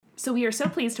So we are so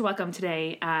pleased to welcome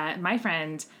today my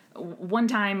friend,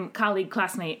 one-time colleague,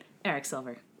 classmate, Eric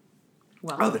Silver.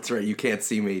 Welcome. Oh, that's right. You can't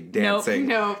see me dancing.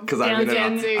 No, because I'm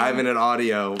in an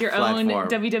audio Your platform. own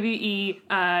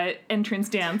WWE entrance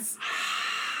dance.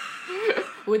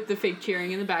 With the fake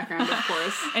cheering in the background, of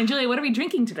course. And Julia, what are we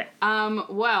drinking today?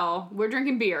 Well, we're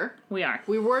drinking beer. We are.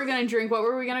 We were gonna drink. What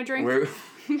were we gonna drink?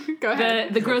 Go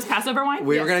ahead. The gross Passover wine?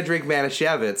 We were going to drink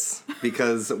Manischewitz,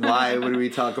 because why would we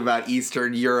talk about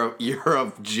Eastern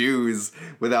Europe Jews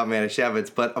without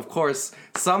Manischewitz? But, of course,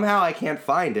 somehow I can't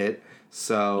find it.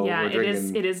 So yeah, we're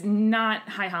drinking... it is not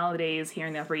high holidays here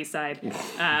in the Upper East Side,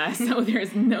 so there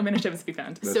is no Manischewitz to be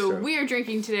found. So we are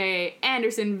drinking today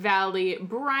Anderson Valley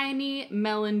Briny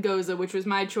Melon Goza, which was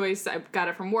my choice. I got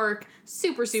it from work.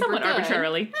 Super Somewhat good.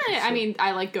 arbitrarily. I mean,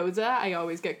 I like Goza. I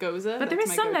always get Goza. But there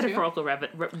That's is my some go-to. metaphorical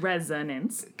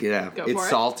resonance. Yeah, Go it's for it.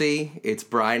 salty, it's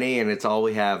briny, and it's all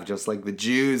we have, just like the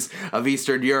Jews of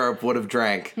Eastern Europe would have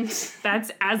drank.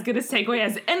 That's as good a segue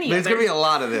as any There's other. going to be a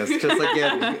lot of this. Just like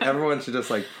everyone should just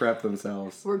like prep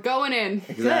themselves. We're going in.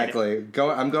 Exactly.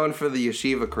 I'm going for the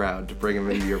yeshiva crowd to bring them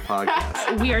into your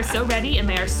podcast. We are so ready, and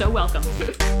they are so welcome.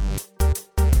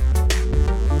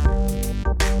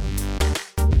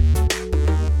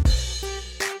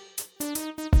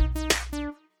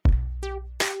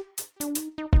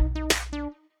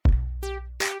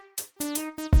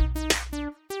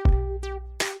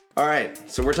 All right,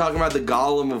 so we're talking about the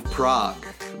Golem of Prague.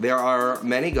 There are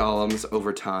many golems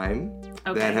over time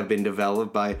that have been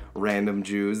developed by random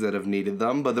Jews that have needed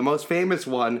them, but the most famous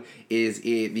one is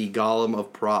the Golem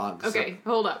of Prague. Okay,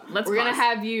 hold up. Let's We're gonna pause.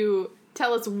 have you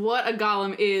tell us what a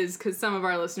golem is, because some of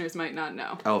our listeners might not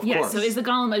know. Oh, of Yes, course. so is the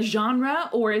golem a genre,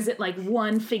 or is it like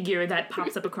one figure that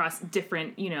pops up across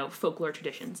different, folklore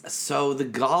traditions? So the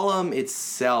Golem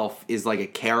itself is like a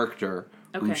character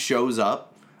who Okay. shows up.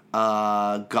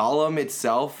 Golem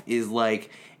itself is like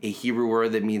a Hebrew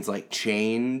word that means like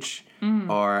change.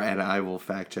 And I will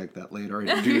fact check that later. I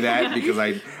didn't do that because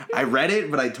I read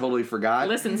it, but I totally forgot.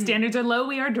 Listen, standards are low,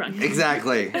 we are drunk.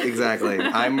 Exactly.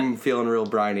 I'm feeling real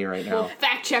briny right now. We'll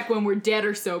fact check when we're dead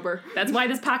or sober. That's why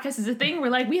this podcast is a thing. We're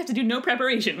like, we have to do no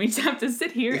preparation. We just have to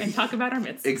sit here and talk about our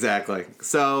myths. Exactly.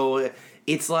 So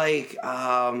it's like,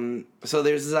 so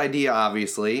there's this idea,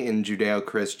 obviously, in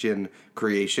Judeo-Christian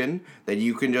creation that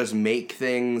you can just make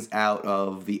things out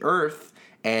of the earth,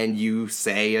 and you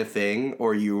say a thing,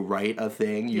 or you write a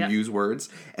thing, you use words,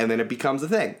 and then it becomes a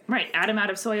thing. Right, Adam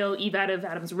out of soil, Eve out of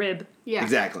Adam's rib. Yeah.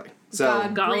 Exactly. So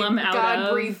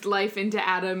Golem breathed life into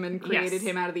Adam and created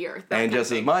him out of the earth. That and kind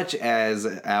just of as thing. much as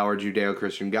our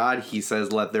Judeo-Christian God, he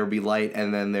says, let there be light,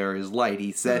 and then there is light.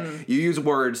 He said, you use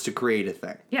words to create a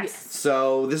thing. Yes.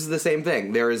 So this is the same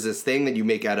thing. There is this thing that you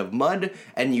make out of mud,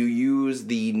 and you use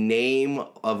the name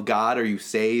of God, or you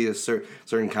say a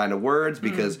certain kind of words,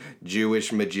 because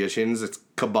Jewish magicians, it's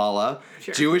Kabbalah.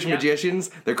 Sure. Jewish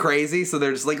magicians, they're crazy, so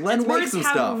they're just like, let's And make words some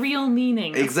have stuff. real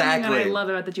meaning. That's something Exactly. that I love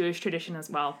about the Jewish tradition as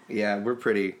well. Yeah, we're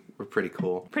pretty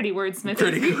cool. Pretty wordsmithing.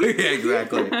 Pretty cool. Yeah,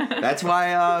 exactly. That's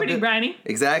why. Pretty briny.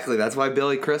 Exactly. That's why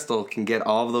Billy Crystal can get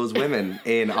all of those women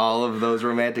in all of those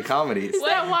romantic comedies. Is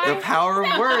that why? The power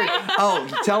of word. Oh,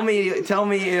 tell me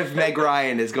if Meg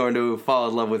Ryan is going to fall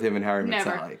in love with him in Harry Met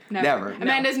Sally. Never.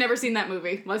 Amanda's never seen that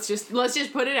movie. Let's just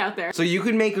put it out there. So you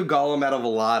can make a golem out of a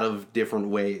lot of different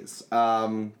ways.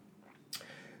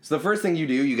 So the first thing you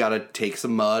do, you gotta take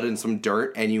some mud and some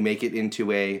dirt, and you make it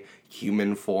into a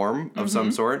human form of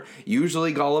some sort.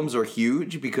 Usually golems are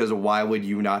huge, because why would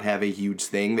you not have a huge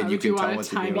thing that Why you would can you tell want what a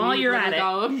to tiny do? While you're at it.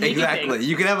 golem? Make it Exactly. big.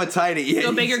 You can have a tiny...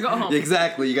 Go big or go home.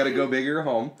 Exactly. You gotta go big or go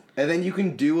home. And then you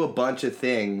can do a bunch of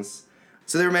things.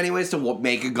 So there are many ways to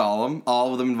make a golem.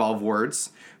 All of them involve words.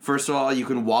 First of all, you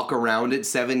can walk around it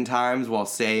 7 times while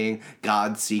saying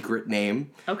God's secret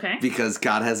name. Okay. Because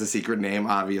God has a secret name,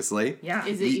 obviously. Yeah.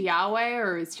 Is it Yahweh,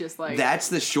 or it's just like... That's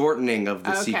the shortening of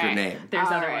the secret name. There's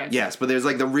All other right. ones. Yes, but there's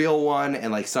like the real one,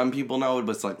 and like some people know it,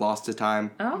 but it's like lost to time.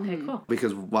 Oh, okay, cool.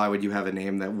 Because why would you have a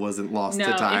name that wasn't lost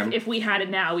No, to time? if we had it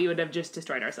now, we would have just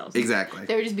destroyed ourselves. Exactly.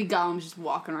 There would just be golems just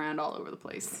walking around all over the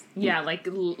place. Yeah, like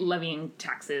levying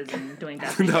taxes and doing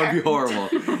that. That would be horrible.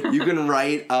 You can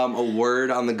write a word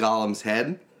on the golem's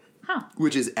head,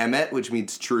 which is emet, which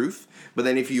means truth. But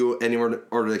then in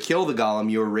order to kill the golem,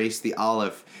 you erase the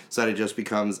aleph so that it just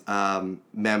becomes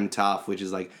mem taf, which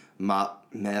is like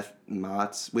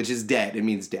mats, which is dead. It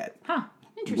means dead. Huh.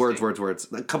 Words.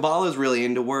 Kabbalah is really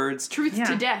into words. Truth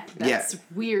to death. That's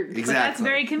weird. Exactly. But that's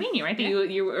very convenient, right?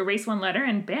 That you erase one letter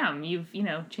and bam, you've,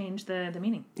 changed the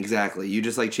meaning. Exactly. You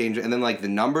just like change it. And then like the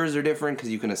numbers are different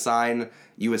because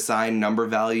you assign number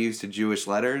values to Jewish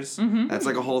letters. Mm-hmm. That's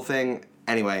like a whole thing.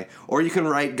 Anyway, or you can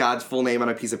write God's full name on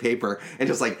a piece of paper and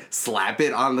just like slap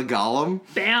it on the golem.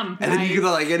 Bam. And then you can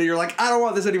like, and you're like, I don't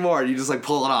want this anymore. And you just like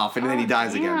pull it off, and then he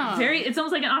dies again. It's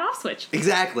almost like an on-off switch.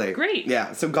 Exactly. Great.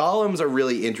 Yeah. So golems are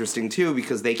really interesting too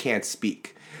because they can't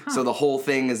speak. So the whole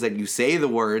thing is that you say the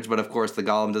words, but of course the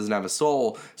golem doesn't have a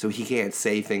soul, so he can't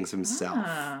say things himself.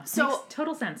 So makes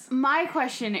total sense. My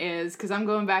question is, because I'm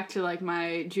going back to like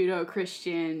my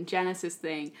Judeo-Christian Genesis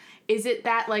thing, is it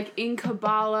that like in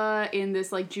Kabbalah, in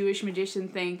this like Jewish magician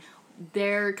thing,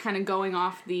 they're kind of going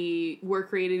off the we're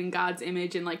created in God's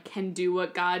image and like can do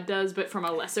what God does, but from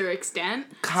a lesser extent?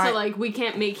 So like we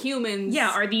can't make humans.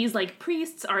 Yeah, are these like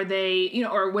priests? Are they,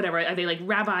 or whatever? Are they like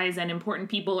rabbis and important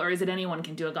people, or is it anyone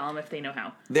can do a golem if they know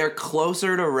how? They're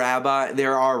closer to rabbi.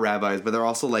 There are rabbis, but they're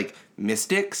also like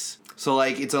mystics. So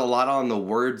like it's a lot on the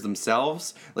words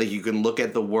themselves. Like you can look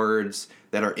at the words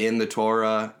that are in the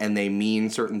Torah and they mean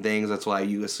certain things. That's why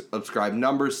you ascribe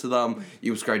numbers to them,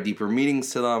 you ascribe deeper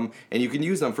meanings to them, and you can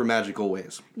use them for magical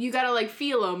ways. You gotta like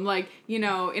feel them. Like,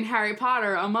 in Harry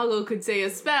Potter, a muggle could say a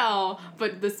spell,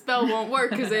 but the spell won't work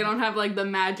because they don't have like the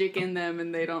magic in them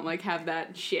and they don't like have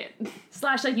that shit. /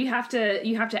 like you have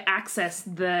to access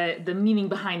the meaning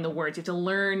behind the words. You have to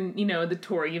learn, the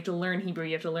Torah. You have to learn Hebrew.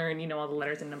 You have to learn, all the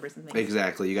letters and numbers and things.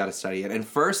 Exactly. You got to study it. And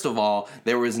first of all,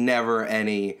 there was never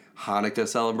any Hanukkah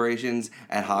celebrations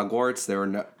at Hogwarts. There were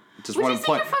no. Just want to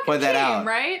point that out,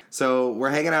 right? So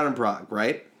we're hanging out in Prague,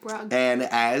 right? Prague. And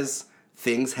as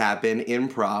things happen in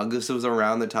Prague, this was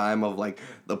around the time of like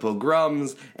the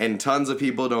pogroms, and tons of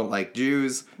people don't like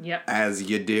Jews. Yep. As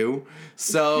you do.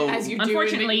 So as you do,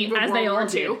 unfortunately, as they all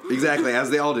do. Exactly,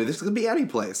 as they all do. This could be any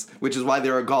place, which is why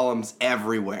there are golems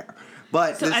everywhere.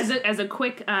 But so as a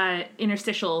quick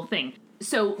interstitial thing.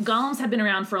 So golems have been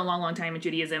around for a long, long time in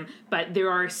Judaism, but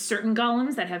there are certain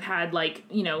golems that have had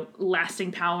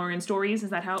lasting power in stories.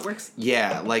 Is that how it works?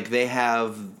 Yeah, like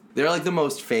they're like the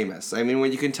most famous. I mean,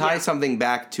 when you can tie something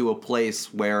back to a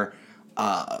place where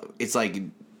it's like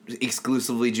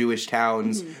exclusively Jewish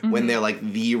towns, when they're like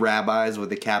the rabbis with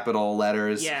the capital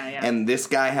letters. Yeah. And this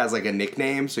guy has like a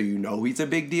nickname, so he's a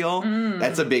big deal.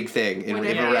 That's a big thing. When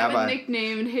if a rabbi have a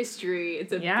nickname in history,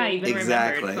 it's a big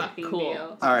exactly fucking cool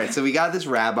deal. All right, so we got this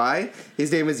rabbi.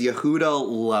 His name is Yehuda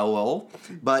Lowell,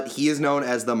 but he is known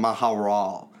as the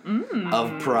Maharal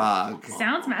of Prague.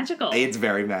 Sounds magical. It's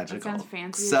very magical. That sounds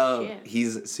fancy So as shit.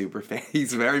 he's super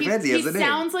he's very fancy as a name. He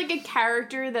sounds like a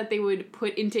character that they would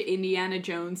put into Indiana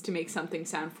Jones to make something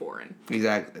sound foreign.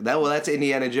 Exactly. That's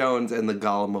Indiana Jones and the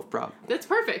Golem of Prague. That's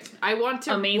perfect. I want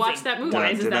to Amazing. watch that movie.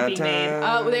 Why is that being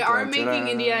made? They are making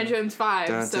Indiana Jones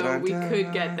 5, so we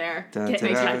could get there. Make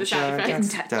the sound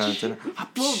effects.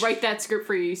 We'll write that script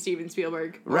for you, Steven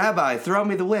Spielberg. Rabbi, throw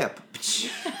me the whip.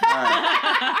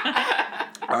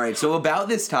 All right, so about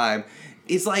this time,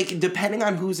 it's like, depending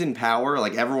on who's in power,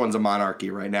 like everyone's a monarchy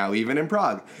right now, even in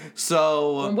Prague.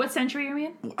 So... What century are we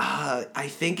in? I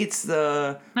think it's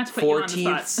the Not to put you on the 14th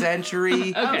spot.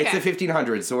 century. Okay. It's the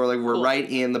 1500s, so we're Cool. right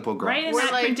in the pogrom. Right in that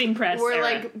printing press We're era.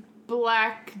 like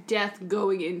Black Death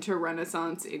going into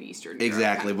Renaissance in Eastern Europe.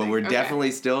 Exactly, kind of but thing. we're Okay.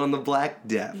 definitely still in the Black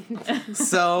Death.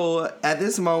 So, at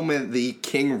this moment, the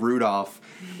King Rudolph...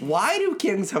 Why do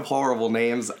kings have horrible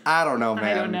names? I don't know, man.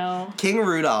 I don't know. King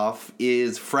Rudolph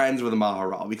is friends with the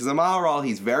Maharal, because the Maharal,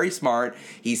 he's very smart.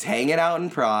 He's hanging out in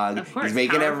Prague. Of course, he's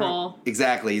making powerful.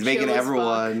 Exactly, he's making Chill as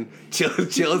everyone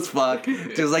chill as fuck.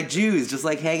 Just like Jews, just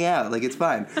like hang out, like it's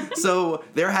fine. So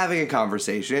they're having a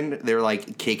conversation. They're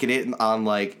like kicking it on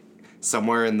like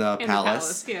somewhere in the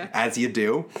palace, yeah. as you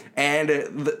do. And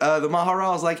the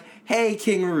Maharal is like, "Hey,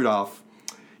 King Rudolph,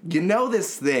 you know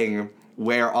this thing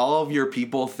where all of your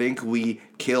people think we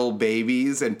kill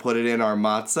babies and put it in our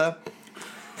matzah?"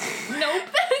 Nope.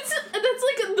 That's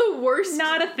like the worst.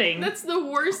 Not a thing. That's the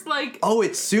worst. Like. Oh,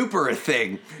 it's super a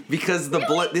thing because the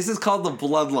blood. This is called the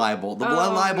blood libel. The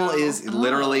blood libel no. is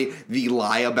literally the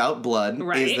lie about blood.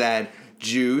 Right. Is that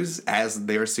Jews, as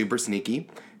they're super sneaky,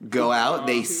 go out,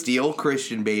 they steal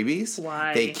Christian babies,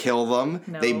 Why? they kill them,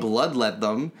 No. they bloodlet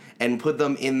them, and put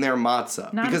them in their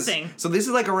matzah. Not a thing. So this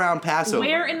is like around Passover.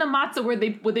 Where in the matzah would they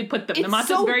put them? It's the matzah's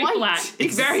so very white. flat.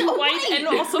 It's very so white white. and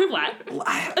also flat.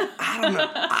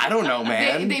 I don't know,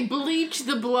 man. They bleach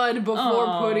the blood before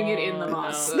putting it in the no.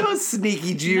 matzah. No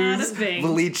sneaky Jews Not a thing.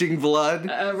 bleaching blood.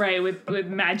 Right, with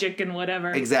magic and whatever.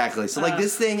 Exactly. So, like,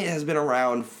 this thing has been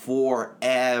around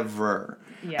forever.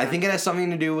 Yeah. I think it has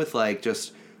something to do with, like,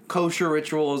 just kosher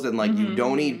rituals and like you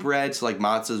don't eat bread, so like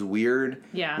matzah's weird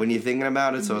when you're thinking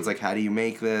about it. So it's like, how do you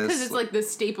make this? Because it's like the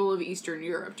staple of Eastern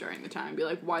Europe during the time. Be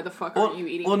like, why the fuck are you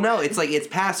eating? Well, bread? no, it's like it's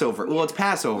Passover. Well, it's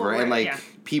Passover, and like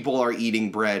people are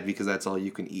eating bread because that's all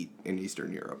you can eat in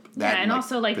Eastern Europe. That, and like,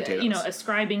 also like potatoes. you know,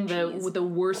 ascribing the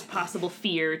worst possible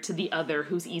fear to the other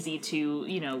who's easy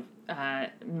to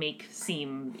make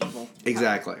seem evil.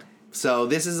 Exactly. So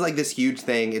this is like this huge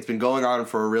thing. It's been going on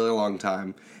for a really long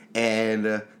time. And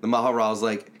the Maharal's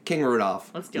like, King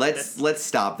Rudolph, let's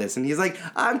stop this. And he's like,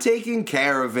 I'm taking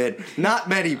care of it. Not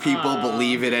many people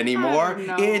believe it anymore.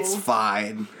 It's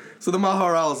fine. So the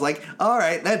Maharal's like, all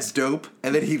right, that's dope.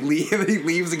 And then he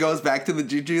leaves and goes back to the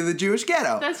Jewish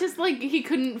ghetto. That's just like he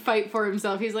couldn't fight for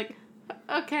himself. He's like,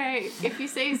 okay, if you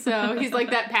say so. He's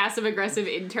like that passive-aggressive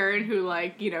intern who,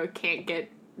 like, you know, can't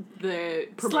get the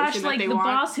promotion that they want.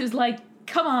 Boss who's like,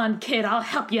 come on, kid, I'll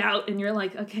help you out. And you're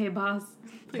like, okay, boss.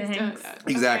 Thanks.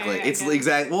 Exactly. Okay, it's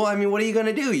exactly. Well, I mean, what are you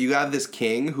gonna do? You have this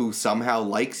king who somehow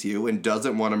likes you and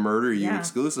doesn't want to murder you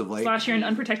exclusively. / you're an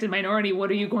unprotected minority.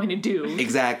 What are you going to do?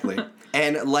 Exactly.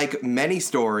 And like many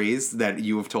stories that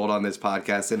you have told on this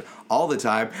podcast and all the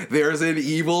time, there's an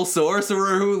evil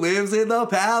sorcerer who lives in the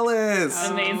palace.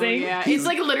 Amazing. Yeah, it's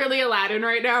like literally Aladdin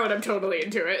right now, and I'm totally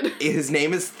into it. His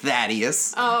name is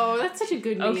Thaddeus. Oh, that's such a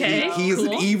good name. Okay. He's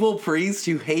an evil priest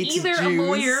who hates Either Jews. a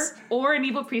lawyer or an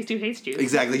evil priest who hates Jews.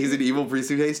 Exactly, he's an evil priest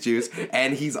who hates Jews,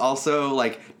 and he's also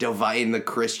like divine the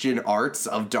Christian arts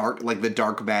of the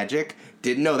dark magic.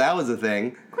 Didn't know that was a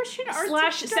thing. Christian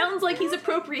arts. / sounds like he's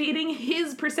appropriating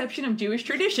his perception of Jewish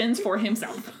traditions for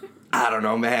himself. I don't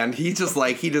know, man. He just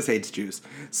hates Jews.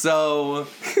 So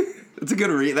it's a good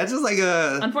read. That's just like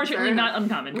a... Unfortunately, not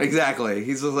uncommon. Exactly.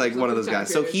 He's just like one of those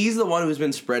guys. So he's the one who's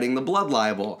been spreading the blood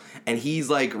libel, and he's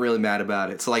like really mad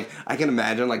about it. So like I can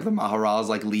imagine like the Maharal's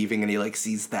like leaving, and he like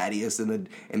sees Thaddeus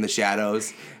in the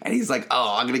shadows, and he's like,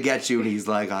 "Oh, I'm gonna get you," and he's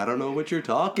like, "I don't know what you're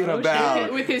talking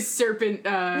about." With his serpent.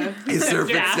 His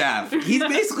serpent staff. He's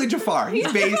basically Jafar.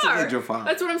 He's basically Jafar.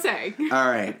 That's what I'm saying. All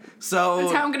right. So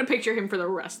that's how I'm gonna picture him for the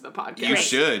rest of the podcast. You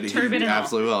should. Turban He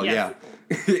absolutely will. Yes. Yeah.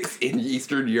 In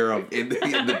Eastern Europe in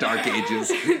the Dark Ages.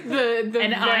 the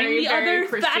and I'm the other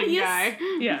Christian Thaddeus guy.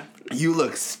 Yeah. You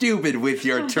look stupid with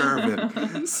your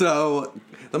turban. So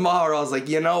the Maharal's like,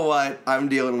 you know what? I'm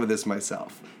dealing with this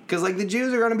myself. Because like the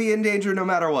Jews are going to be in danger no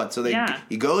matter what. So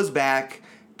he goes back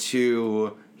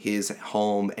to his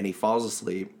home and he falls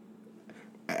asleep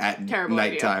at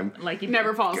nighttime. Like he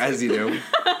never falls asleep. As you do.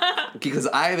 Because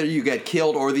either you get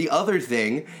killed or the other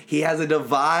thing, he has a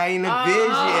divine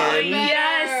vision.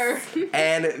 Yes!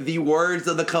 And the words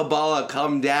of the Kabbalah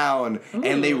come down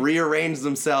and they rearrange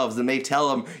themselves and they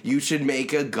tell him, you should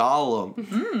make a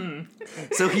golem.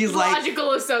 So he's like...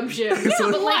 Logical assumption.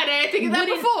 But why did I think of that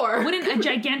before? Wouldn't a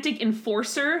gigantic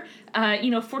enforcer,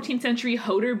 14th century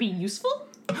Hodor be useful?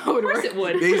 Hodor. Of course it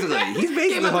would. Basically. He's basically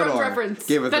Game of Thrones Hodor. reference.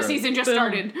 Game of that Thrones. season just Boom.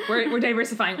 started. We're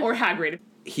diversifying. Or Hagrid.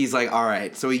 He's like, all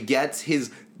right. So he gets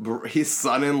his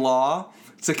son-in-law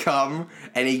to come,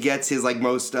 and he gets his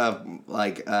most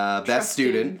best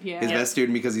student, best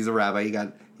student because he's a rabbi.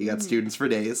 He got students for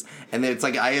days, and then it's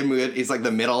like it's like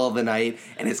the middle of the night,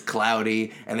 and it's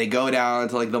cloudy, and they go down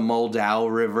to like the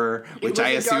Moldau River, which I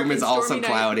assume is also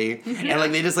cloudy, and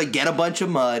like they just like get a bunch of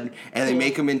mud, and they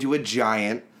make him into a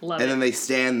giant, then they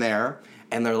stand there,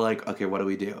 and they're like, okay, what do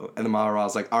we do? And the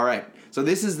Maharal's like, all right, so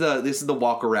this is the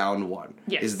walk around one.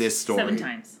 Yes. Is this story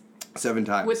 7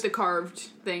 times. With the carved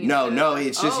thing. No,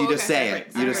 it's just you just say it.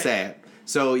 You just say it.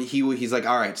 So he's like,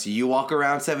 all right, so you walk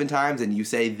around 7 times and you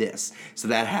say this. So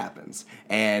that happens.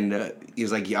 And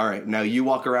he's like, all right, now you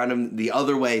walk around him the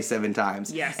other way 7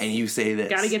 times. Yes. And you say this.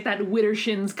 Gotta get that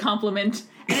Widdershins compliment.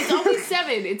 And it's always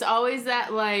 7. It's always that,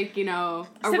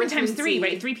 7 times 3,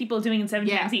 right? 3 people doing it 7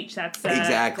 times each. That's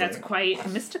exactly. That's quite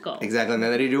mystical. Exactly. And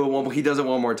then he does it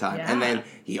one more time. Yeah. And then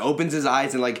he opens his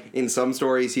eyes and in some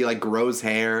stories he grows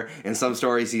hair. In some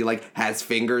stories he has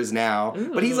fingers now.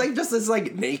 Ooh. But he's just this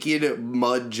naked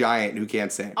mud giant who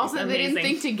can't say anything. Also, they didn't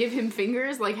think to give him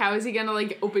fingers. How is he gonna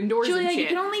open doors Julia, and shit? you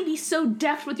can only be so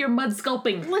deft with your mud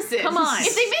sculpting. Listen, come on.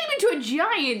 If they made him into a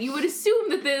giant, you would assume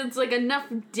that there's enough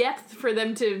depth for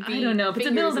them to be. I don't know. If it's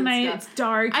the middle of the night, it's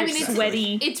dark. You're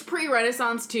sweaty. It's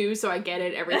pre-Renaissance too, so I get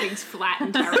it. Everything's flat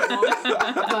and terrible.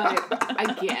 But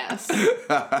I guess.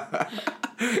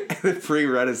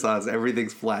 Pre-Renaissance,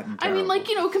 everything's flat and terrible. I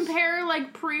mean, compare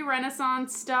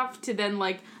pre-Renaissance stuff to then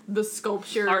the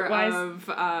sculpture art-wise? of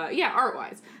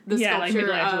art-wise, the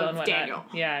sculpture of Daniel.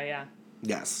 Yeah.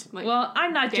 Yes. Well,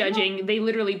 I'm not Daniel? judging. They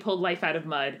literally pulled life out of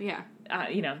mud. Yeah.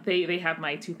 They have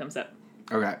my 2 thumbs up.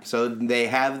 Okay, so they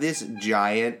have this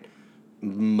giant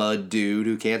mud dude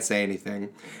who can't say anything,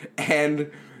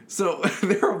 and So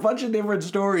there are a bunch of different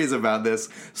stories about this.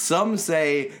 Some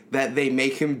say that they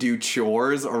make him do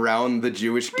chores around the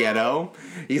Jewish ghetto.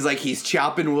 He's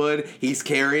chopping wood, he's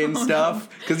carrying stuff.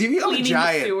 Because you feel a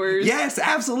giant. Sewers. Yes,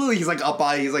 absolutely.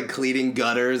 He's cleaning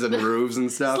gutters and roofs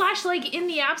and stuff. Slash, like, in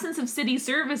the absence of city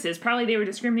services, probably they were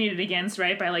discriminated against,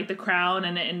 right, by like the crown,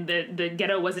 and the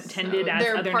ghetto wasn't tended as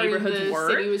other neighborhoods were.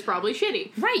 The city was probably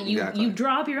shitty. Right, you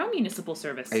draw up your own municipal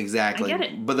service. Exactly. I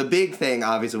get it. But the big thing,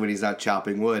 obviously, when he's not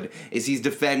chopping wood, is he's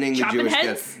defending Chopping the Jewish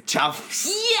heads? ghetto.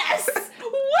 Yes!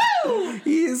 Woo!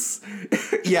 He's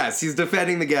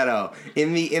defending the ghetto.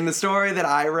 In the story that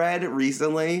I read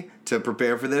recently to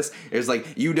prepare for this, it's like,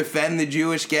 you defend the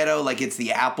Jewish ghetto like it's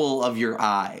the apple of your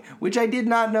eye, which I did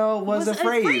not know was a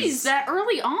phrase that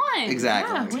early on.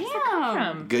 Exactly. Yeah,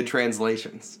 Damn. Good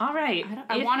translations. All right.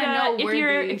 I want to know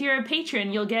if you're a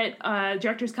patron, you'll get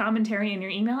director's commentary in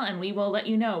your email, and we will let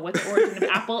you know what the origin of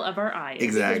apple of our eye is.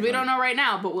 Exactly. Because we don't know right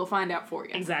now, but we'll find out for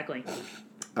you. Exactly.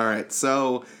 All right,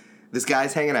 so this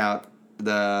guy's hanging out.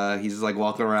 He's just like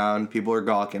walking around. People are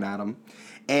gawking at him,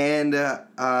 and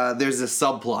there's a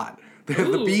subplot.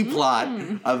 The B plot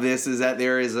of this is that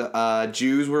there is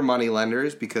Jews were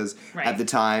moneylenders because at the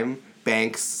time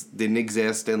banks didn't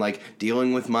exist, and like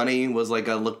dealing with money was like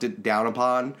looked down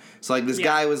upon. So like this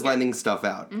guy was lending stuff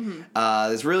out.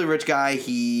 This really rich guy,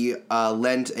 he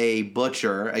lent a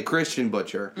Christian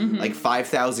butcher, like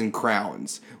 5,000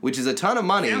 crowns, which is a ton of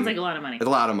money. Sounds like a lot of money. It's a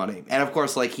lot of money, and of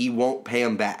course, like he won't pay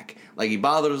him back. Like he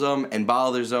bothers him and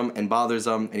bothers him and bothers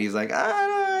him, and he's like,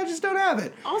 I just don't have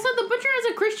it. Also, the butcher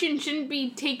as a Christian shouldn't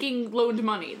be taking loaned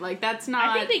money. Like that's not.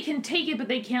 I think they can take it, but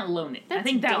they can't loan it. That's I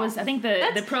think dumb.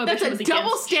 the prohibition was that's a double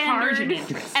against standard, charging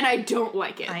interest. and I don't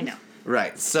like it. I know.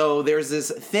 Right. So there's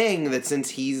this thing that since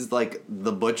he's like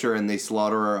the butcher and the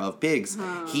slaughterer of pigs,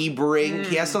 he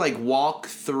has to like walk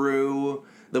through.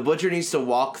 The butcher needs to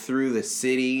walk through the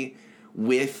city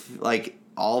with like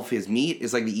all of his meat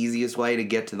is like the easiest way to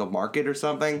get to the market or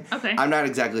something. Okay. I'm not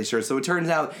exactly sure. So it turns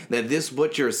out that this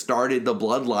butcher started the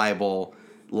blood libel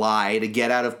lie to get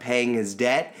out of paying his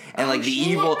debt, and like the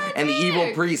evil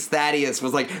priest Thaddeus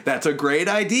was like, that's a great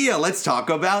idea, let's talk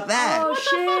about that. Oh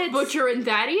shit. Butcher and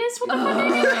Thaddeus? What the fuck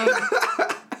are you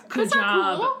doing? Good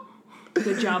job.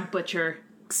 Good job, butcher.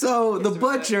 So the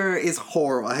butcher is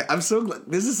horrible. I'm so glad.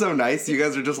 This is so nice. You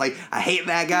guys are just like, I hate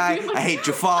that guy. I hate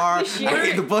Jafar. I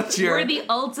hate the butcher. We're the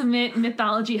ultimate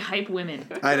mythology hype women.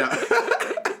 I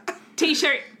know.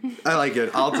 T-shirt. I like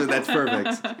it. That's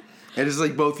perfect. And just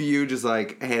like both of you, just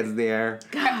like hands in the air.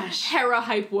 Gosh. Hera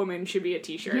hype woman should be a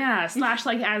t-shirt. Yeah, slash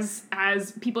like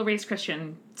as people raised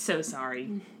Christian, so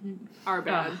sorry. Our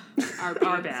bad.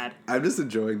 Our bad. I'm just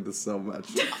enjoying this so much.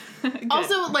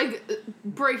 Also, like,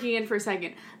 breaking in for a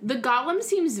second, the Golem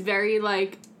seems very,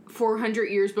 like, 400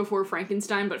 years before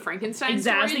Frankenstein, but Frankenstein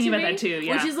exactly. I was thinking about me, that too,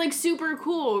 yeah. Which is, like, super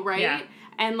cool, right? Yeah.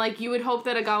 And, like, you would hope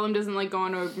that a Golem doesn't, like, go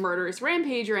on a murderous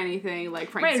rampage or anything, like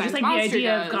Frankenstein's right, just like monster the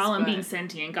idea does, of Gollum but... being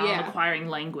sentient, Gollum acquiring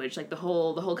language, like the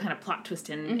whole kind of plot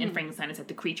twist in Frankenstein is that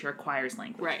the creature acquires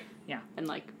language. Right. Yeah. And,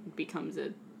 like, becomes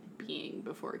a being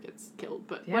before it gets killed,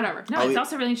 but yeah. whatever. No, it's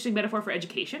also a really interesting metaphor for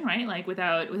education, right? Like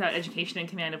without education and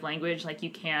command of language, like you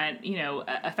can't,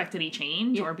 affect any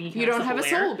change or be You don't have a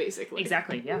soul, basically.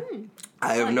 Exactly, yeah.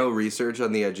 I have no research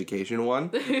on the education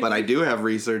one, but I do have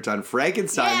research on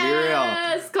Frankenstein. Yes,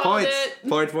 Muriel. called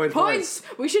Points. it. Points.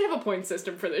 We should have a point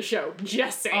system for this show.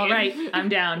 Just saying. All right, I'm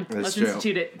down. That's Let's true.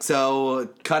 institute it. So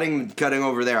cutting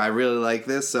over there, I really like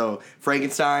this. So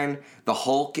Frankenstein, the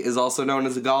Hulk is also known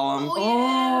as a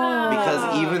golem.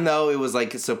 Because even though it was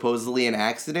like supposedly an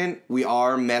accident, we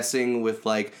are messing with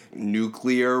like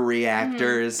nuclear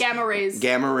reactors, gamma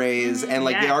rays, and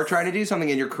like they Yes. are trying to do something,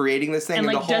 and you're creating this thing. And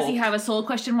in like, the does Hulk. he have a soul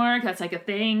question mark? That's like a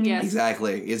thing. Yes.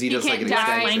 Exactly. Is he just like can't an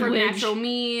die extension? from Language. natural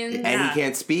means. And Yeah. he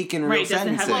can't speak in real Right, doesn't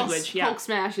have sentences. language. Yeah. Hulk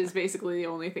smash is basically the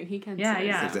only thing he can Yeah, say.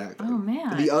 yeah. Exactly. Oh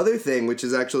man. The other thing, which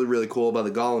is actually really cool about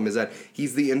the Golem, is that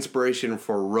he's the inspiration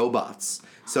for robots.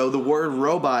 So the word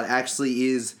robot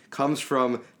actually comes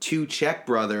from two Czech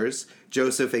brothers,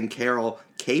 Joseph and Karel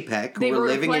Čapek, who were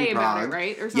living in Prague. About it,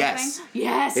 right? Or something? Yes.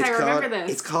 Yes, I remember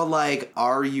this. It's called like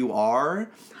RUR,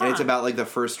 and it's about like the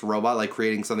first robot, like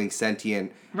creating something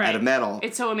sentient out of metal.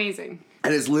 It's so amazing.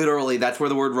 And it's literally, that's where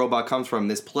the word robot comes from,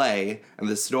 this play and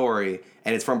this story,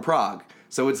 and it's from Prague.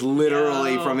 So it's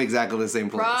literally from exactly the same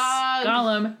place. Prague.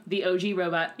 Gollum, the OG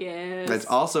robot. Yes. That's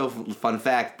also, fun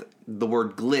fact, the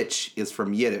word glitch is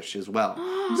from Yiddish as well.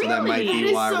 So that might That be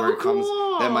is why so where it comes.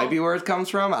 cool. That might be where it comes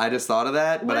from. I just thought of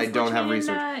that, but I don't have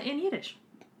research. In Yiddish.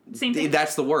 Same thing.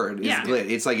 That's the word. Is Yeah. glit.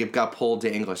 It's like it got pulled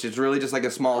to English. It's really just like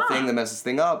a small thing that messes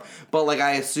thing up. But like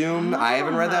I assume I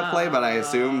haven't read that play, but I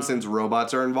assume since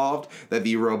robots are involved that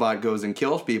the robot goes and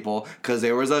kills people because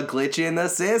there was a glitch in the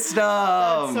system.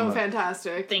 That's so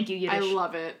fantastic. Thank you, Yiddish. I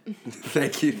love it.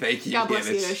 Thank you. God bless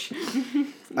Yiddish.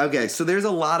 Okay, so there's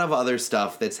a lot of other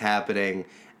stuff that's happening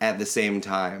at the same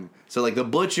time. So like the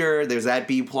Butcher, there's that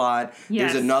B plot.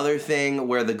 Yes. There's another thing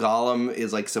where the Golem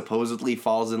is like supposedly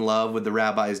falls in love with the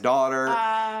rabbi's daughter.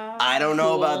 I don't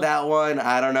know cool. about that one.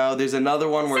 I don't know. There's another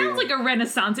one where Sounds like a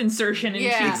Renaissance insertion in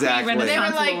Yeah. Exactly. They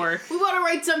Renaissance were like, lore. we want to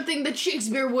write something that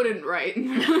Shakespeare wouldn't write.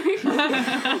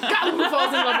 God, who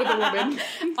falls in love with a woman?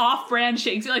 Off-brand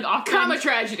Shakespeare, like off-brand, Comma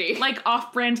tragedy. like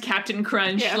off-brand Captain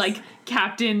Crunch, Yes. like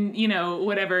Captain,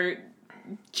 whatever,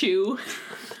 Chew.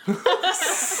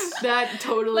 That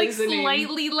totally Like is the name.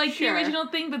 slightly like Sure. the original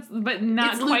thing, but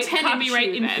not It's quite Lieutenant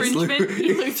copyright Chew, then. infringement.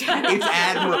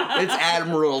 it's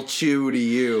Admiral Chew to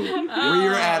you.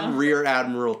 Rear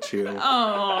Admiral Chew.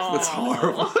 Oh, That's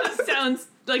horrible. Sounds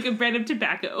like a brand of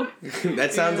tobacco.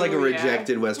 That sounds like a Ew, yeah.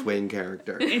 rejected West Wing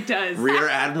character. It does. Rear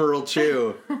Admiral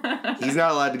Chew. He's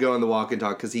not allowed to go in the walk and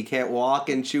talk because he can't walk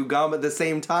and chew gum at the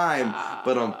same time.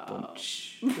 But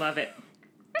Love it.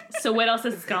 So what else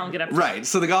does this golem get up to? right.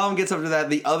 So the Golem gets up to that.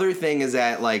 The other thing is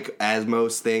that, like, as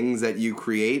most things that you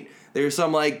create, there's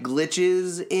some like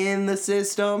glitches in the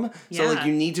system. So like Yeah.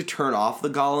 you need to turn off the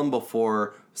Golem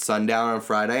before sundown on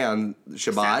Friday on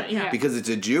Shabbat yeah. because it's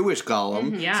a Jewish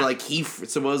Golem. Yeah. So like he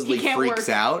supposedly He can't freaks work.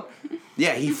 out.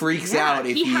 Yeah, he freaks Yeah, out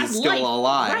if he he's has still light.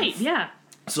 alive. Right, yeah.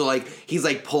 So, like, he's,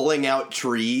 like, pulling out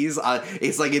trees.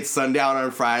 It's, like, it's sundown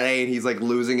on Friday, and he's, like,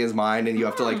 losing his mind, and you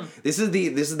have to, like... This is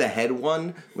the head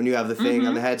one, when you have the thing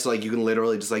on the head, so, like, you can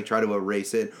literally just, like, try to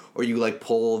erase it, or you, like,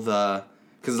 pull the...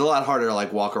 Because it's a lot harder to,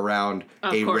 like, walk around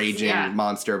Of a course, raging yeah.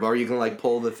 monster, or you can, like,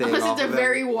 pull the thing Unless off it's a of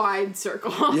very them. wide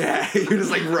circle. Yeah, you're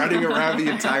just, like, running around the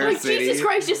entire Like, city. Jesus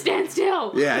Christ, just stand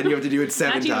still. Yeah, and you have to do it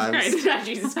 7 Not Jesus times. Christ. Not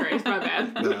Jesus Christ, my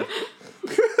bad. No.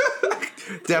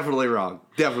 Definitely wrong.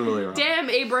 Damn,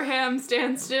 Abraham,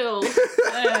 stand still.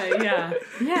 Yeah. Yeah,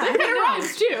 I That don't know.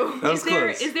 rhymes too. That was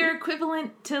close. Is there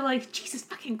equivalent to like Jesus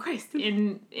fucking Christ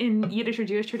in Yiddish or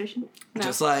Jewish tradition? No.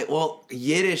 Just like, well,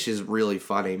 Yiddish is really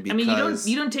funny because... I mean,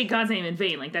 you don't take God's name in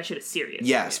vain. Like that shit is serious.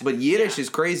 Yes, but Yiddish is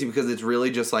crazy because it's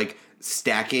really just like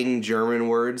stacking German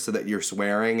words so that you're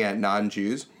swearing at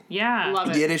non-Jews. Yeah.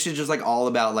 Love it. Yiddish is just like all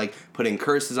about like putting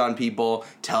curses on people,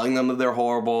 telling them that they're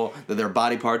horrible, that their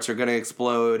body parts are gonna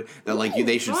explode, that like Ooh,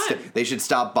 they should fun. they should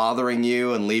stop bothering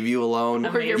you and leave you alone.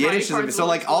 Or your Yiddish body is parts so will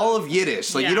like all of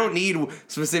Yiddish. Like Yeah. you don't need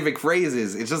specific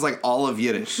phrases. It's just like all of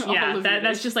Yiddish. Yeah, All of that's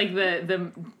Yiddish. just like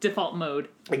the default mode.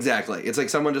 Exactly. It's like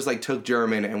someone just like took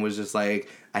German and was just like,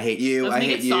 I hate you, Let's I make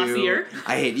hate it you, saucier.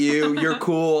 I hate you, you're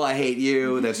cool, I hate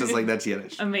you. That's just like that's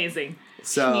Yiddish. Amazing.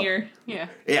 So Schmear. Yeah.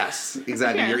 yes,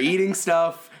 exactly. Yeah. You're eating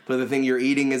stuff, but the thing you're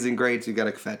eating isn't great, so you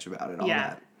gotta fetch about it, all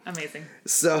Yeah. that. Amazing.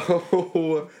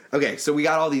 So, okay, so we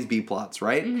got all these B plots,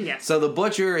 right? Yes. So the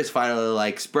butcher is finally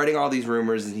like spreading all these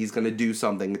rumors and he's gonna do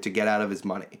something to get out of his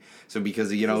money. So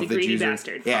because, you know, He's a if the greedy Jews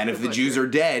bastard. are... Yeah, and Fuck if the the Jews butcher. are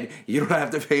dead, you don't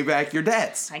have to pay back your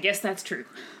debts. I guess that's true.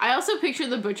 I also picture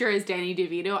the butcher as Danny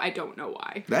DeVito. I don't know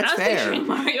why. That's I was fair. picturing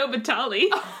Mario Batali.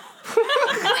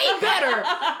 Way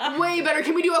better. Way better.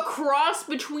 Can we do a cross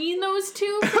between those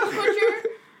two for the butcher?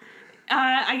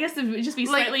 I guess it would just be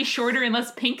Like- slightly shorter and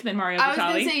less pink than Mario I was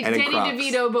gonna Batali. say And in Danny Crocs.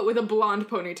 DeVito, but with a blonde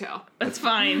ponytail. That's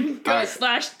fine. Good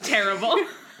Alright. / terrible.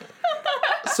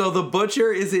 So the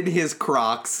butcher is in his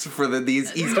Crocs for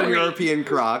these Eastern Great. European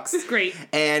Crocs. Great.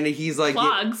 And he's like...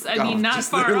 Clogs. I mean, not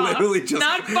far they're off. Literally just,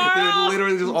 Not far they're off.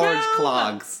 literally just orange No.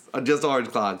 clogs. Just orange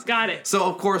clogs. Got it. So,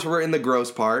 of course, we're in the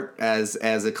gross part, as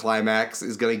a climax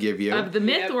is going to give you. Of the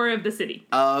myth Yep. or of the city?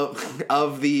 Of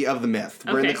the myth.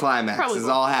 We're in Okay. the climax. Probably This is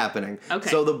both. all happening. Okay.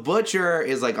 So the butcher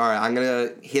is like, all right, I'm going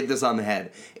to hit this on the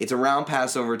head. It's around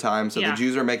Passover time, so Yeah. the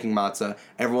Jews are making matzah.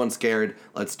 Everyone's scared.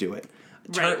 Let's do it.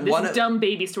 Right. This dumb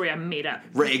baby story I made up.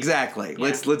 Right, exactly.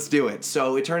 Yeah. Let's do it.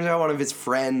 So it turns out one of his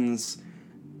friends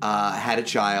had a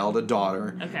child, a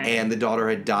daughter, Okay. and the daughter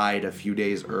had died a few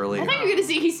days earlier. I thought you were gonna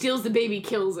say he steals the baby,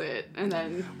 kills it, and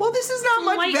then Well, this is not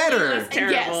much Slightly better. less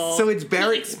terrible. Yes. So it's He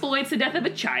buried. exploits the death of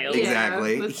a child. Yeah.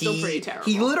 Exactly. that's still pretty terrible.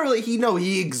 He literally he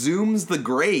exhumes the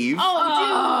grave.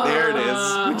 oh, There it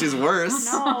is, which is worse.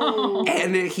 dude, no.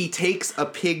 And then he takes a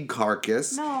pig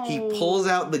carcass, No. he pulls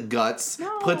out the guts,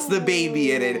 puts the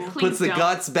baby in it, Please puts the don't.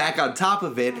 guts back on top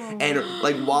of it, and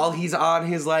like while he's on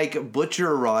his like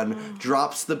butcher run,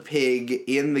 drops the pig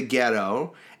in the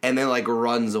ghetto, and then like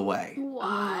runs away.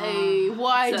 Why?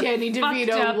 Why, It's a Danny fucked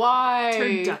DeVito? up Why?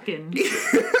 Turducken.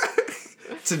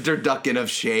 It's a turducken of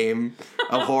shame.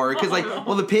 of horror because, like,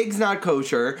 well, the pig's not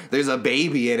kosher. There's a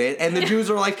baby in it, and the Jews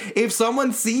are like, if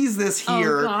someone sees this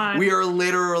here, God. we are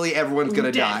literally everyone's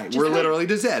gonna die. We're literally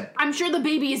just dead. I'm sure the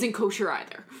baby isn't kosher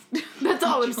either. That's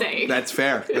all I'm saying. That's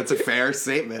fair. That's a fair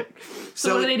statement.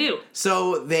 So what do they do?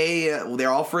 So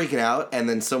they're all freaking out, and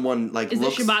then someone like Is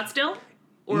looks. this Shabbat still?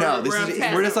 Or No,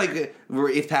 we're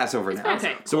it's Passover now.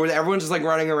 Okay. So everyone's just like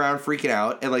running around freaking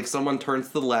out, and like someone turns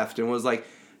to the left and was like,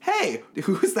 "Hey,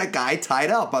 who's that guy tied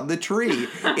up on the tree?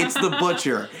 It's the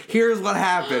butcher. Here's what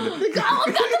happened." The golem got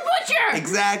the butcher!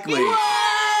 Exactly.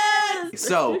 What?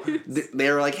 So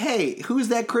they were like, "Hey, who's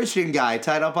that Christian guy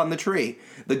tied up on the tree?"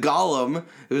 The golem,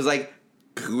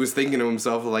 who was thinking to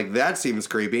himself, like, that seems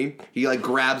creepy. He like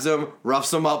grabs him,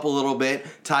 roughs him up a little bit,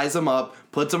 ties him up,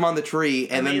 puts him on the tree,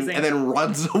 and then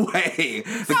runs away.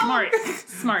 Smart.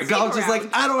 The golem's just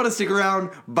like, I don't want to stick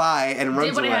around. Bye, and runs away.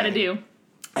 Did what I had to do.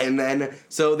 And then,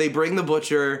 so they bring the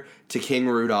butcher to King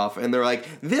Rudolph, and they're like,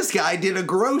 this guy did a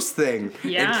gross thing.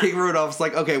 Yeah. And King Rudolph's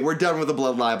like, okay, we're done with the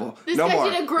blood libel. This no guy more.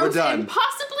 did a gross we're done. and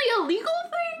possibly illegal thing?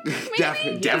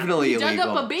 Maybe? Definitely Dug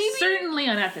illegal. up a baby? Certainly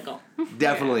unethical.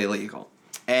 Definitely illegal.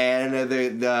 And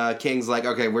the king's like,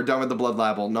 okay, we're done with the blood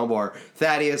libel. No more.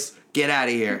 Thaddeus, get out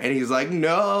of here. And he's like,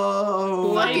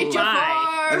 no. Fuck it, Jafar!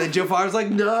 And then Jafar's like,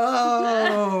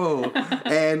 no.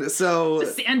 And so... The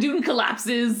sand dune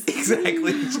collapses.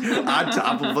 Exactly. On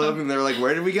top of him. And they're like,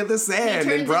 where did we get the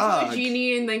sand in Prague? Into a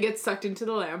genie and then gets sucked into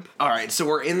the lamp. All right, so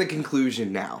we're in the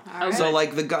conclusion now. All So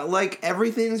right. like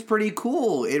everything's pretty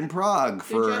cool in Prague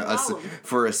for job, Gollum.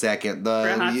 for a second. For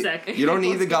a hot sec. You don't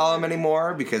need the Gollum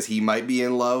anymore because he might be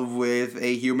in love with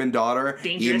a human daughter.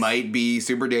 He Dangerous. might be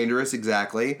super dangerous.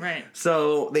 Exactly. Right.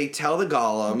 So they tell the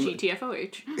Gollum.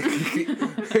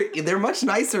 GTFOH. They're much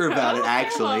nicer about it,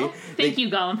 actually. Thank you,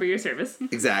 Gollum, for your service.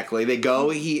 Exactly. They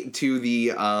go to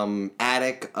the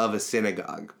attic of a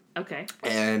synagogue. Okay.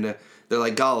 And they're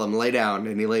like, Gollum, lay down.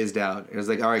 And he lays down. And it's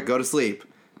like, all right, go to sleep.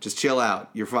 Just chill out.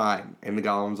 You're fine. And the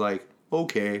Gollum's like,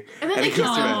 okay. And then he they goes to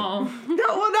kill bed. Oh. No,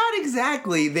 well, not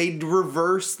exactly. They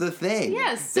reverse the thing.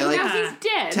 Yes, They're so like, now he's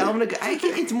dead. tell him to go.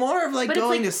 It's more of like But it's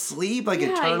going like- to sleep, like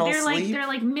eternal they're sleep. they're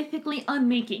like mythically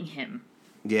unmaking him.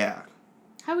 Yeah.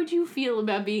 How would you feel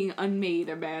about being unmade,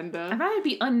 I'd Amanda? rather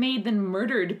be unmade than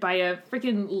murdered by a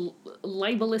freaking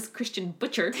libelous Christian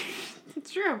butcher.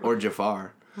 It's true. Or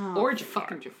Jafar. Or Jafar.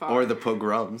 Fucking Jafar. Or the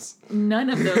pogroms. None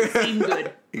of those seem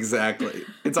good. Exactly.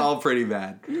 It's all pretty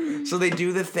bad. So they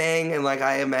do the thing, and like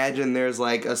I imagine there's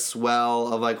like a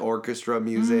swell of like orchestra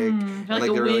music, and like like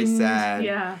a they're really wind, sad.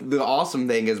 yeah. The awesome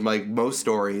thing is like most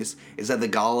stories is that the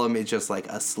Gollum is just like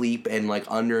asleep and like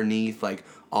underneath like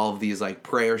all of these like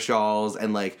prayer shawls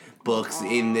and like books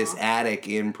in this attic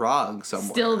in Prague somewhere.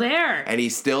 Still there. And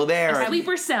he's still there. A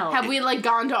sleeper cell. Have we like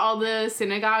gone to all the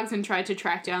synagogues and tried to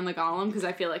track down the Golem? Because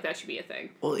I feel like that should be a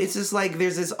thing. Well, it's just like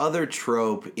there's this other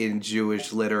trope in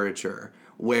Jewish literature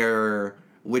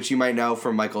which you might know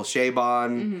from Michael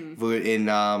Chabon who in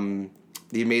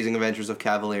The Amazing Adventures of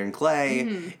Cavalier and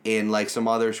Clay, in like some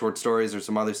other short stories or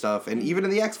some other stuff, and even in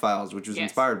the X-Files, which was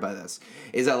inspired by this,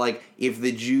 is that like if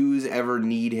the Jews ever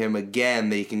need him again,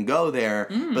 they can go there,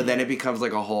 but then it becomes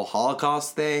like a whole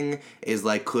Holocaust thing, is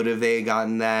like could have they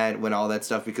gotten that when all that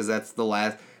stuff, because that's the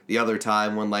other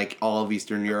time when like all of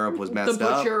Eastern Europe was messed The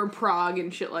up. Butcher, Prague,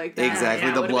 and shit like that. Exactly,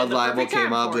 Yeah, the would've blood been the libel perfect came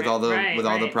time up for with it. all the Right,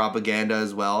 all the right. propaganda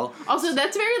as well. Also,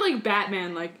 that's very like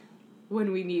Batman, like,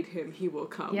 when we need him, he will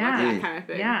come. Yeah. Like that kind of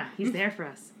thing. Yeah, he's there for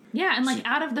us. Yeah, and like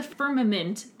out of the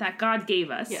firmament that God gave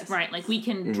us, Yes. right? Like we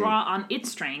can draw on its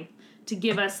strength to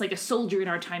give us like a soldier in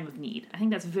our time of need. I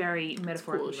think that's very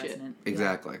metaphorically cool shit. resonant.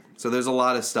 Exactly. So there's a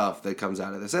lot of stuff that comes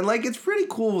out of this, and like it's pretty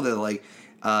cool that like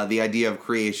the idea of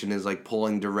creation is like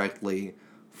pulling directly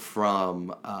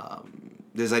from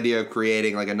this idea of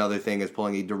creating like another thing is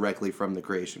pulling it directly from the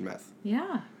creation myth.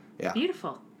 Yeah. Yeah.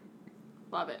 Beautiful.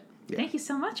 Love it. Yeah. Thank you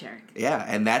so much, Eric. Yeah,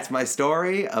 and that's my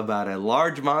story about a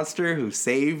large monster who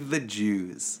saved the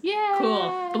Jews. Yeah.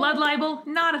 Cool. Blood libel,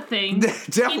 not a thing.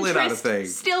 Definitely not a Interest, thing.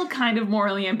 Still kind of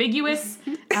morally ambiguous.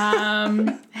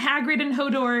 Hagrid and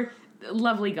Hodor,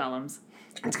 lovely golems.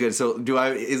 It's good. So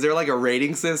is there like a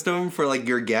rating system for like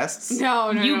your guests?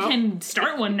 No. You can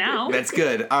start one now. That's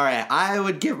good. All right, I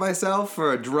would give myself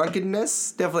for a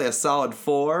drunkenness definitely a solid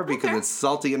 4 because Okay. it's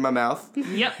salty in my mouth.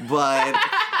 Yep. But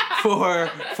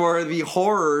For the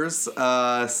horrors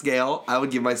scale, I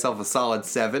would give myself a solid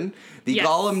 7. The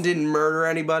golem didn't murder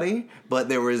anybody, but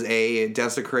there was a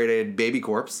desecrated baby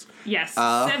corpse. Yes.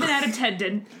 7 out of 10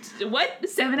 dead. What?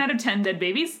 7 out of 10 dead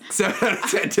babies? 7 out of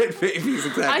 10 dead babies,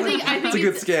 exactly. I think it's a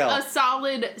good scale. A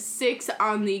solid 6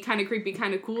 on the kind of creepy,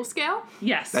 kind of cool scale.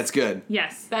 Yes. That's good.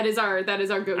 Yes. That is our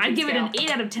go-to I'd give scale. it an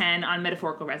 8 out of 10 on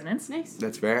metaphorical resonance. Nice.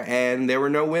 That's fair. And there were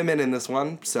no women in this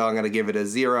one, so I'm going to give it a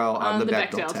 0 on the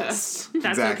Bechdel test.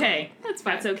 That's exactly. okay. That's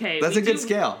okay. That's a good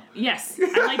scale. Yes.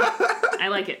 I like it. I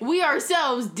like it. We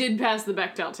ourselves did pass the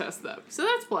Bechdel test, though, so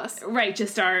that's plus. Right,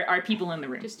 just our people in the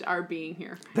room. Just our being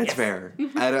here. That's fair.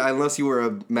 Unless you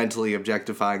were mentally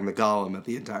objectifying the golem at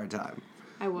the entire time.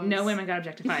 I was. No women got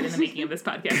objectified in the making of this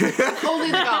podcast. Only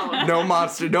the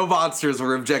golem. No monsters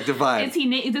were objectified.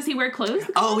 Does he wear clothes?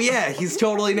 Oh yeah, he's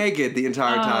totally naked the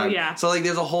entire time. Yeah. So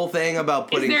there's a whole thing about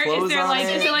putting clothes on.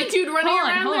 Is there dude running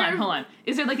around there? Hold on.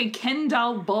 Is there a Ken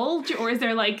doll bulge, or is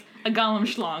there a golem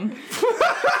schlong? Well,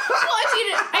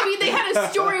 I mean, they had a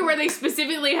story where they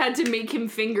specifically had to make him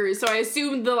fingers, so I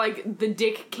assumed the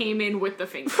dick came in with the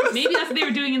fingers. Maybe that's what they were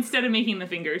doing instead of making the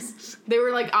fingers. They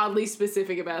were oddly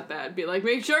specific about that. Be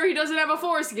make sure he doesn't have a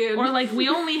foreskin. Or we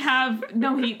only have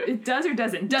it does or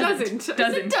doesn't?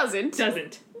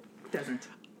 Doesn't.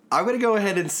 I'm gonna go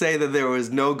ahead and say that there was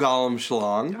no golem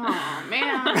schlong. Oh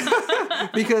man.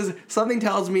 Because something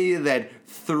tells me that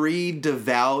 3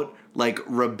 devout,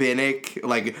 rabbinic,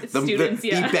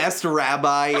 the best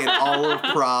rabbi in all of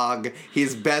Prague,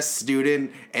 his best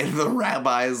student, and the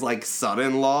rabbi's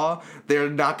son-in-law, they're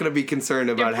not going to be concerned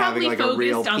about having a real peen. They're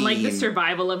probably focused on the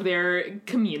survival of their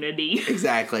community.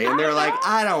 Exactly, and they're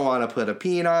I don't want to put a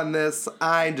peen on this.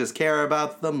 I just care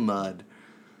about the mud.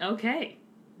 Okay.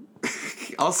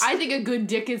 I think a good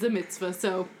dick is a mitzvah,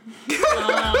 so.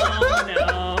 Oh,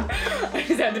 no. I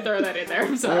just had to throw that in there.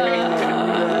 I'm sorry.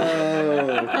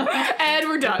 And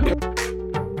we're done.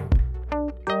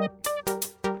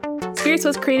 Spirits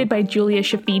was created by Julia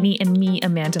Shafini and me,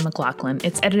 Amanda McLaughlin.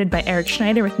 It's edited by Eric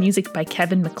Schneider with music by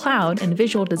Kevin MacLeod and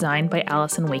visual design by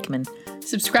Allison Wakeman.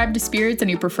 Subscribe to Spirits on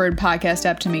your preferred podcast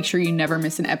app to make sure you never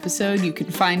miss an episode. You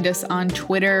can find us on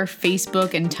Twitter,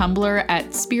 Facebook, and Tumblr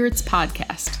at Spirits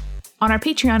Podcast. On our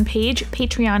Patreon page,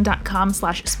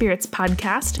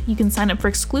 patreon.com/spiritspodcast, you can sign up for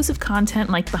exclusive content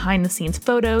like behind-the-scenes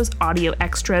photos, audio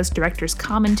extras, director's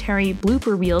commentary,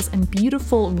 blooper reels, and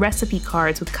beautiful recipe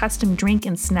cards with custom drink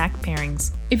and snack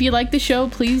pairings. If you like the show,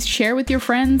 please share with your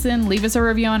friends and leave us a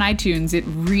review on iTunes. It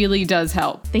really does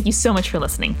help. Thank you so much for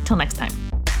listening. Till next time.